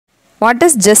What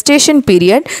is gestation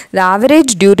period? The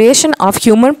average duration of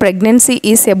human pregnancy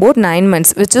is about 9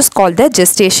 months, which is called the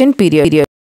gestation period.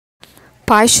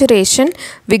 Parturition,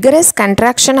 vigorous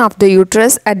contraction of the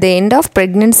uterus at the end of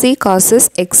pregnancy causes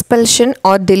expulsion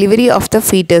or delivery of the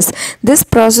fetus. This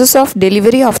process of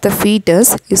delivery of the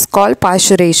fetus is called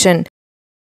parturition.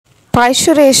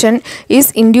 Parturition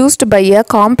is induced by a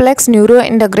complex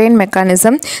neuroendocrine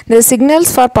mechanism. The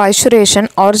signals for parturition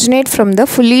originate from the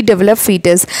fully developed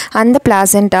fetus and the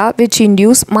placenta, which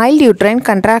induce mild uterine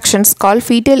contractions called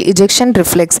fetal ejection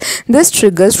reflex. This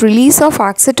triggers release of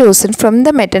oxytocin from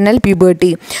the maternal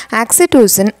puberty.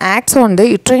 Oxytocin acts on the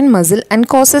uterine muscle and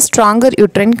causes stronger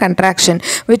uterine contraction,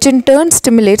 which in turn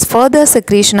stimulates further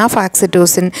secretion of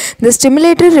oxytocin. The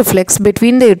stimulatory reflex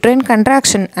between the uterine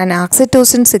contraction and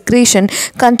oxytocin secretion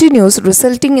continues,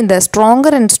 resulting in the stronger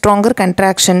and stronger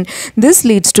contraction. This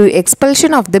leads to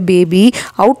expulsion of the baby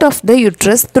out of the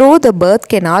uterus through the birth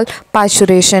canal,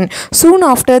 parturition. Soon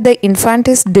after the infant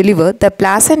is delivered, the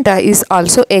placenta is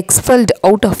also expelled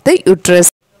out of the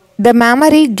uterus. The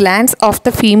mammary glands of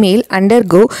the female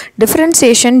undergo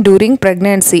differentiation during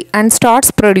pregnancy and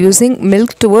starts producing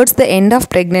milk towards the end of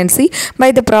pregnancy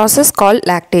by the process called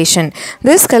lactation.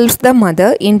 This helps the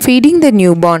mother in feeding the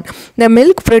newborn. The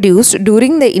milk produced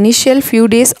during the initial few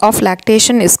days of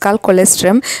lactation is called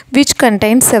colostrum, which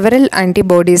contains several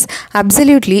antibodies,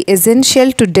 absolutely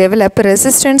essential to develop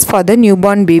resistance for the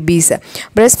newborn babies.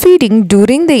 Breastfeeding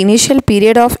during the initial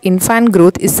period of infant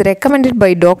growth is recommended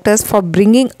by doctors for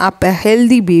bringing up a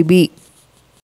healthy baby.